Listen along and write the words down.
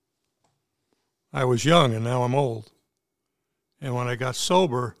I was young and now I'm old. And when I got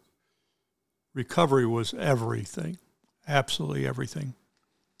sober, recovery was everything, absolutely everything.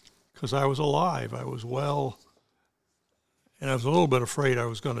 Because I was alive, I was well, and I was a little bit afraid I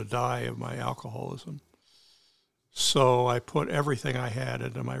was going to die of my alcoholism. So I put everything I had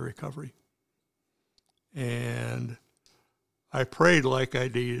into my recovery. And I prayed like I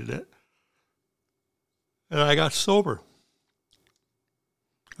needed it. And I got sober.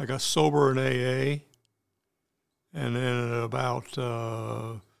 I got sober in AA. And then in about,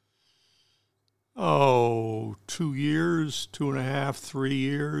 2 years, 2.5, 3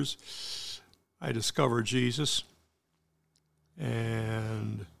 years, I discovered Jesus.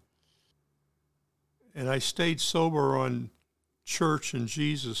 And I stayed sober on church and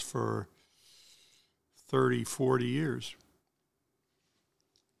Jesus for 30, 40 years.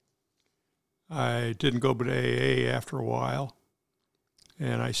 I didn't go to AA after a while,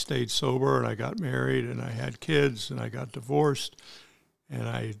 and I stayed sober, and I got married, and I had kids, and I got divorced, and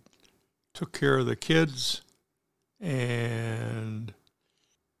I took care of the kids, and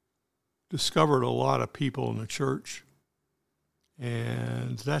discovered a lot of people in the church,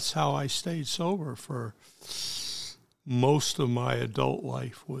 and that's how I stayed sober for most of my adult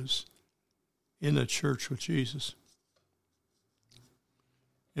life, was in the church with Jesus.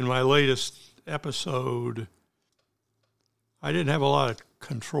 In my latest episode, I didn't have a lot of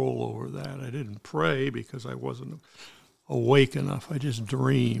control over that. I didn't pray because I wasn't awake enough. I just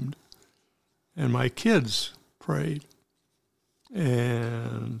dreamed. And my kids prayed.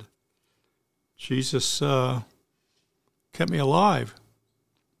 And Jesus kept me alive.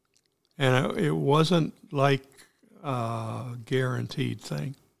 And it wasn't like a guaranteed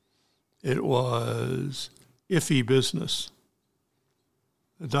thing. It was iffy business.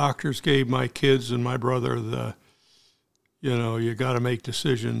 The doctors gave my kids and my brother you got to make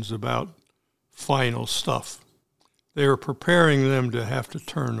decisions about final stuff. They were preparing them to have to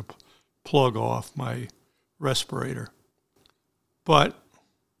turn the plug off my respirator. But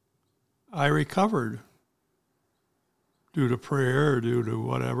I recovered due to prayer or due to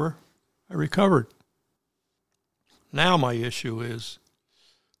whatever. I recovered. Now my issue is,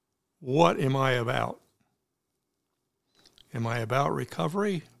 what am I about? Am I about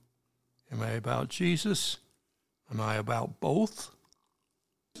recovery? Am I about Jesus? Am I about both?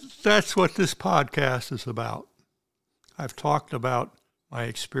 That's what this podcast is about. I've talked about my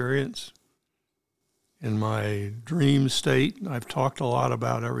experience in my dream state. I've talked a lot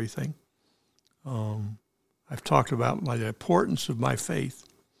about everything. I've talked about the importance of my faith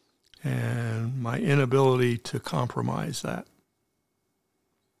and my inability to compromise that.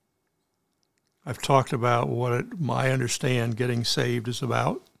 I've talked about what I understand getting saved is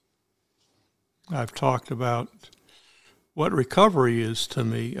about. I've talked about what recovery is to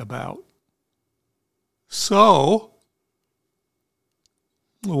me about. So,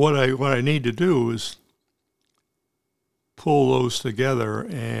 what I need to do is pull those together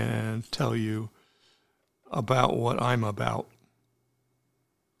and tell you about what I'm about.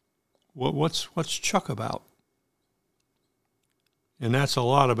 What's Chuck about? And that's a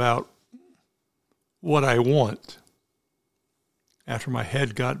lot about what I want. After my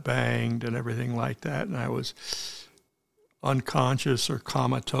head got banged and everything like that, and I was unconscious or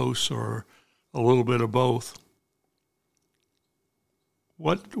comatose or a little bit of both.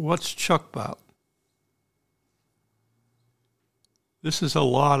 What's Chuck about? This is a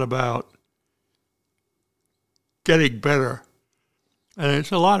lot about getting better. And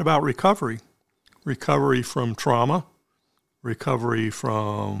it's a lot about recovery. Recovery from trauma. Recovery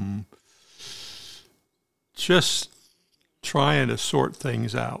from just trying to sort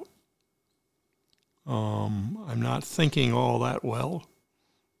things out. I'm not thinking all that well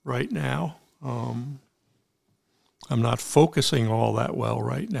right now. I'm not focusing all that well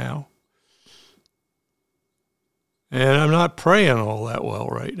right now. And I'm not praying all that well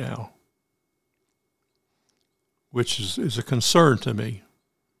right now, which is a concern to me.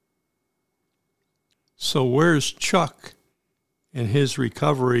 So where's Chuck in his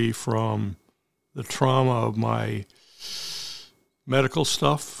recovery from the trauma of my medical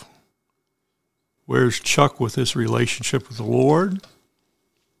stuff? Where's Chuck with his relationship with the Lord?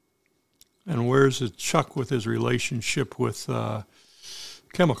 And where's Chuck with his relationship with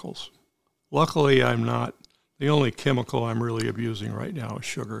chemicals? Luckily, I'm not. The only chemical I'm really abusing right now is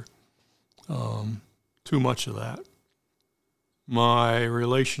sugar. Too much of that. My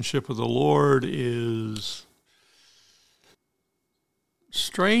relationship with the Lord is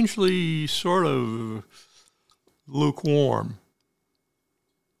strangely sort of lukewarm.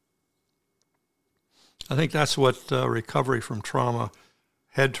 I think that's what recovery from trauma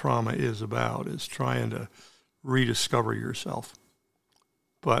head trauma is about, is trying to rediscover yourself.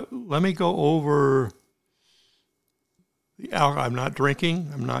 But let me go over the alcohol. I'm not drinking.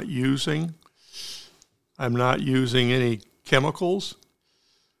 I'm not using any chemicals.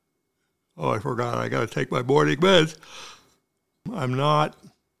 Oh, I forgot. I got to take my morning meds.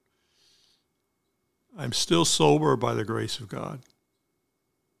 I'm still sober by the grace of God.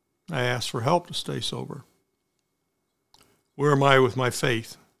 I asked for help to stay sober. Where am I with my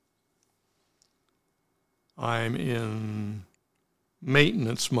faith? I'm in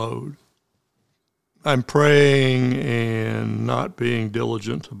maintenance mode. I'm praying and not being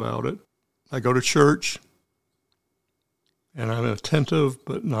diligent about it. I go to church, and I'm attentive,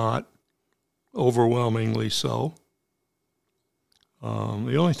 but not overwhelmingly so.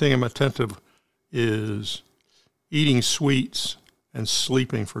 The only thing I'm attentive is eating sweets and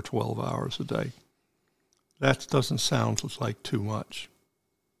sleeping for 12 hours a day. That doesn't sound like too much.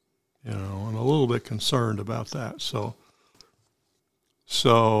 I'm a little bit concerned about that.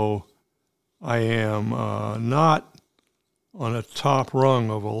 So I am not on a top rung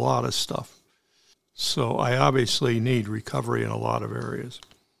of a lot of stuff. So I obviously need recovery in a lot of areas.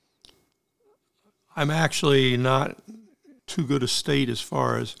 I'm actually not too good a state as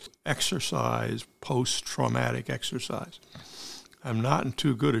far as exercise, post-traumatic exercise. I'm not in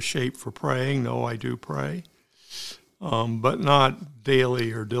too good a shape for praying. No, I do pray, but not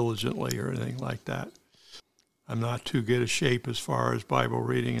daily or diligently or anything like that. I'm not too good a shape as far as Bible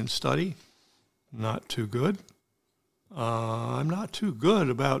reading and study. Not too good. I'm not too good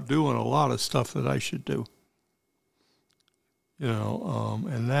about doing a lot of stuff that I should do.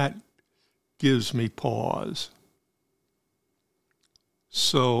 And that gives me pause.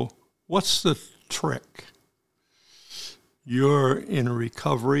 So what's the trick? You're in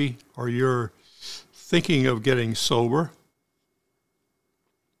recovery, or you're thinking of getting sober.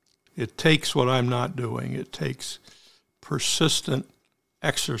 It takes what I'm not doing. It takes persistent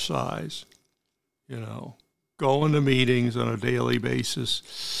exercise, going to meetings on a daily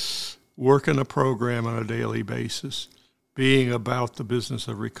basis, working a program on a daily basis, being about the business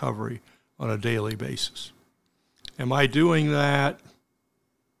of recovery on a daily basis. Am I doing that?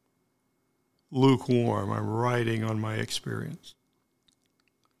 Lukewarm. I'm writing on my experience.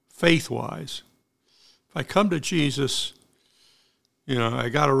 Faith-wise, if I come to Jesus, I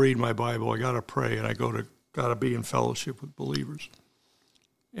got to read my Bible, I got to pray, and I got to be in fellowship with believers.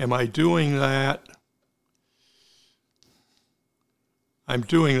 Am I doing that? I'm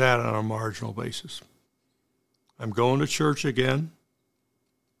doing that on a marginal basis. I'm going to church again,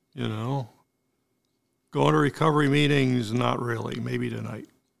 going to recovery meetings, not really, maybe tonight.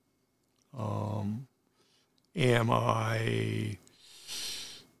 Am I?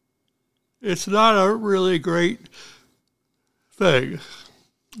 It's not a really great thing.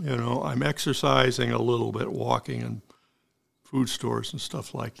 I'm exercising a little bit, walking in food stores and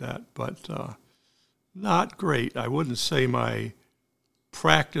stuff like that, but not great. I wouldn't say my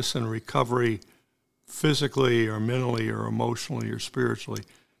practice and recovery physically or mentally or emotionally or spiritually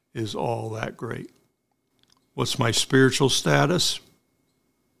is all that great. What's my spiritual status?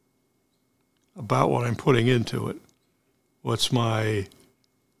 About what I'm putting into it. What's my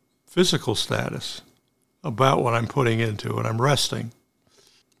physical status? About what I'm putting into it. I'm resting.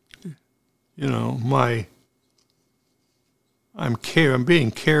 I'm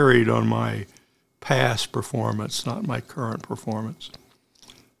being carried on my past performance, not my current performance.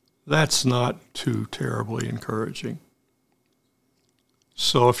 That's not too terribly encouraging.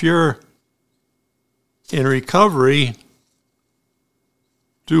 So if you're in recovery,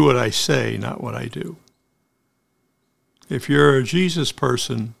 do what I say, not what I do. If you're a Jesus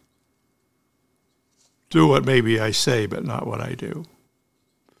person, do what maybe I say, but not what I do.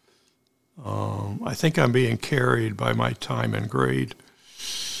 I think I'm being carried by my time and grade,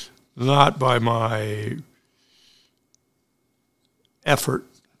 not by my effort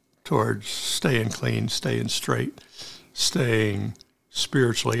towards staying clean, staying straight, staying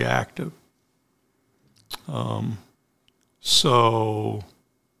spiritually active. So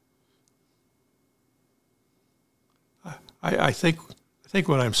I think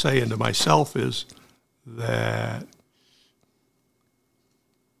what I'm saying to myself is that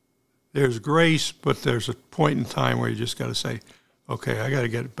there's grace, but there's a point in time where you just got to say, okay, I got to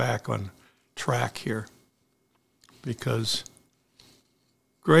get back on track here, because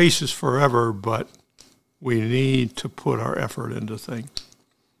grace is forever, but we need to put our effort into things.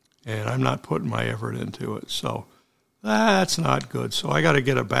 And I'm not putting my effort into it, so that's not good. So I got to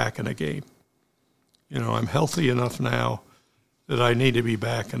get it back in the game. I'm healthy enough now that I need to be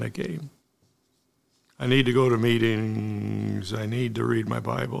back in the game. I need to go to meetings. I need to read my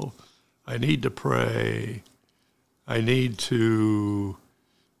Bible. I need to pray. I need to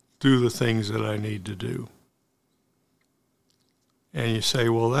do the things that I need to do. And you say,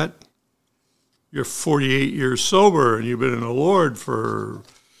 well, you're 48 years sober and you've been in the Lord for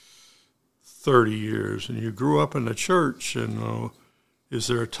 30 years and you grew up in the church. And is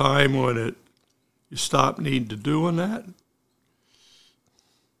there a time when you stop needing to doing that?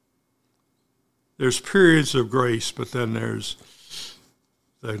 There's periods of grace, but then there's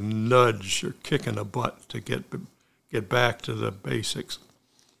the nudge or kick in the butt to get back to the basics.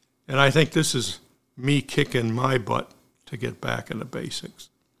 And I think this is me kicking my butt to get back in the basics.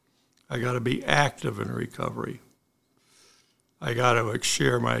 I got to be active in recovery. I got to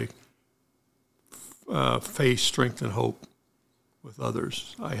share my faith, strength, and hope with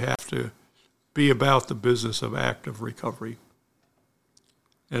others. I have to be about the business of active recovery.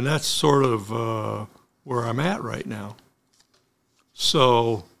 And that's sort of where I'm at right now.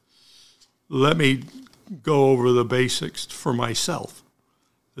 So let me go over the basics for myself.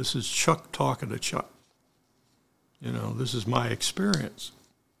 This is Chuck talking to Chuck. This is my experience.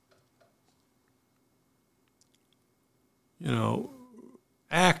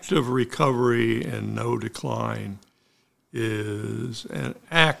 Active recovery and no decline is an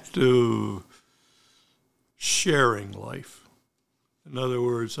active sharing life. In other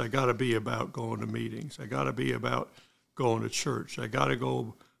words, I got to be about going to meetings. I got to be about going to church. I got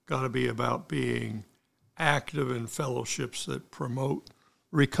to be about being active in fellowships that promote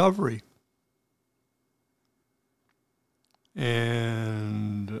recovery.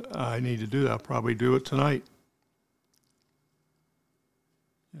 And I need to do that. I'll probably do it tonight.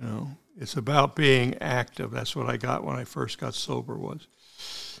 It's about being active. That's what I got when I first got sober was.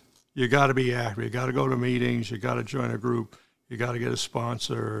 You got to be active. You got to go to meetings. You got to join a group. You got to get a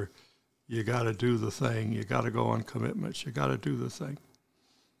sponsor. You got to do the thing. You got to go on commitments. You got to do the thing.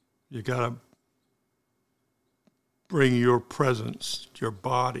 You got to bring your presence, your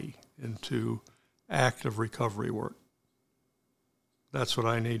body, into active recovery work. That's what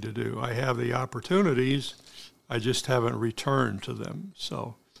I need to do. I have the opportunities. I just haven't returned to them.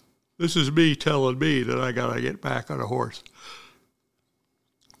 So this is me telling me that I got to get back on a horse.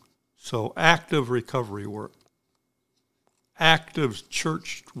 So active recovery work, active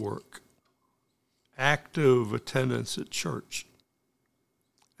church work, active attendance at church,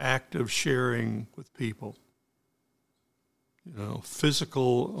 active sharing with people,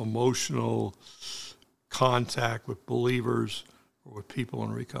 physical, emotional contact with believers or with people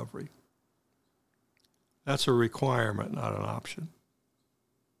in recovery. That's a requirement, not an option.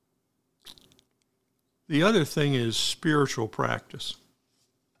 The other thing is spiritual practice.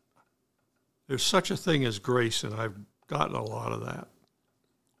 There's such a thing as grace, and I've gotten a lot of that.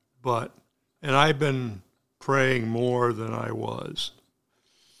 And I've been praying more than I was.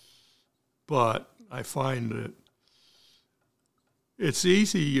 But I find that it's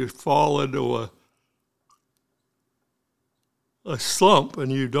easy you fall into a slump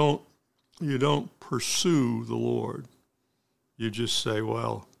and you don't pursue the Lord. You just say,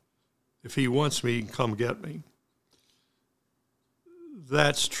 well, if he wants me, he can come get me.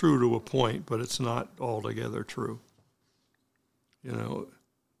 That's true to a point, but it's not altogether true.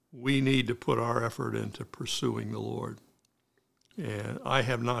 We need to put our effort into pursuing the Lord. And I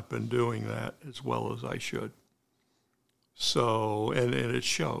have not been doing that as well as I should. So, and it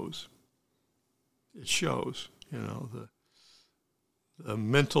shows. It shows, the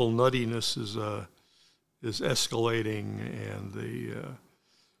mental nuttiness is escalating and the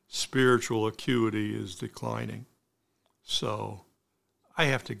spiritual acuity is declining. So I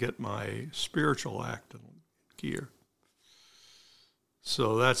have to get my spiritual act in gear.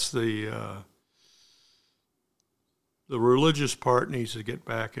 So that's the religious part needs to get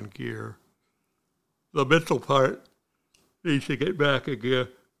back in gear. The mental part needs to get back in gear.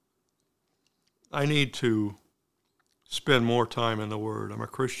 I need to spend more time in the Word. I'm a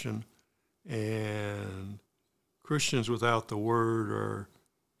Christian, and Christians without the Word are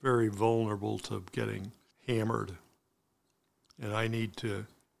very vulnerable to getting hammered. And I need to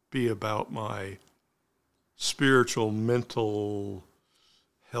be about my spiritual, mental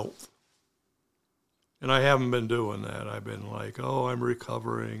health. And I haven't been doing that. I've been like, I'm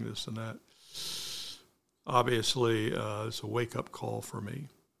recovering, this and that. Obviously, it's a wake-up call for me.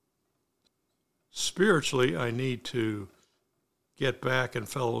 Spiritually, I need to get back in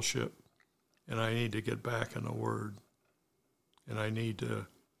fellowship, and I need to get back in the Word, and I need to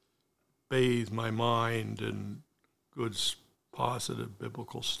bathe my mind in good, positive,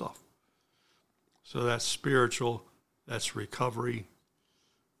 biblical stuff. So that's spiritual, that's recovery.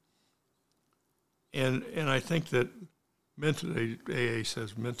 And I think that mentally, AA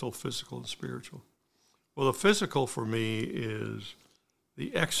says mental, physical, and spiritual. Well, the physical for me is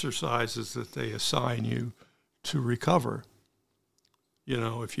the exercises that they assign you to recover. You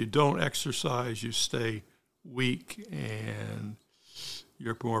know, if you don't exercise, you stay weak and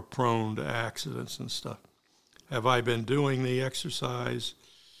you're more prone to accidents and stuff. Have I been doing the exercise?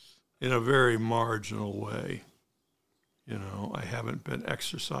 In a very marginal way. You know, I haven't been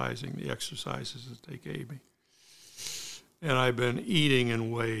exercising the exercises that they gave me. And I've been eating in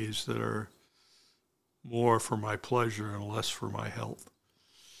ways that are more for my pleasure and less for my health.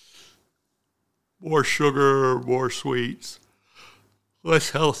 More sugar, more sweets, less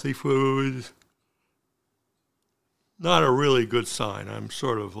healthy foods. Not a really good sign. I'm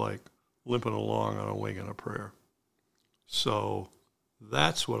sort of like limping along on a wing and a prayer. So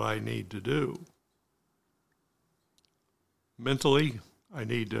that's what I need to do. Mentally, I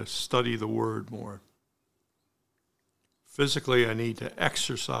need to study the Word more. Physically, I need to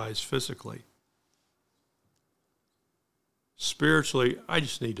exercise physically. Spiritually, I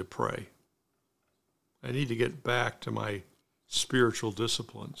just need to pray. I need to get back to my spiritual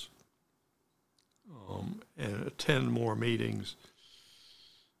disciplines and attend more meetings.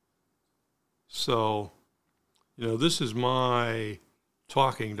 So, you know, this is my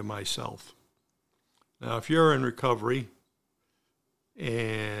talking to myself. Now, if you're in recovery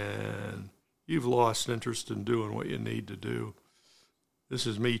and you've lost interest in doing what you need to do, this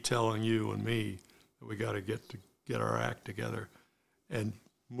is me telling you and me that we got to get our act together and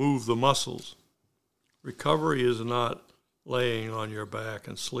move the muscles. Recovery is not laying on your back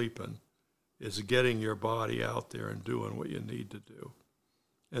and sleeping. It's getting your body out there and doing what you need to do.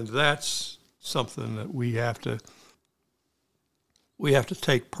 And that's something that we have to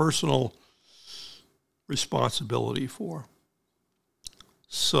take personal responsibility for.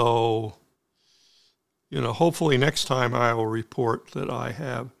 So, you know, hopefully next time I will report that I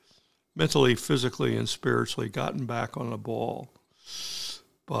have mentally, physically, and spiritually gotten back on the ball.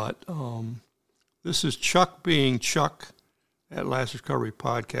 But this is Chuck being Chuck at Last Recovery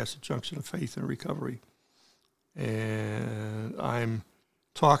Podcast, a junction of faith and recovery. And I'm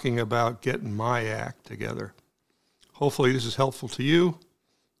talking about getting my act together. Hopefully this is helpful to you.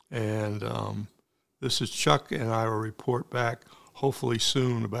 And this is Chuck, and I will report back hopefully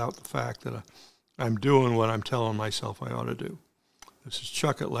soon about the fact that I'm doing what I'm telling myself I ought to do. This is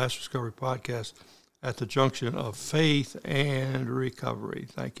Chuck at Last Recovery Podcast at the junction of faith and recovery.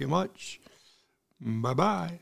 Thank you much. Bye-bye.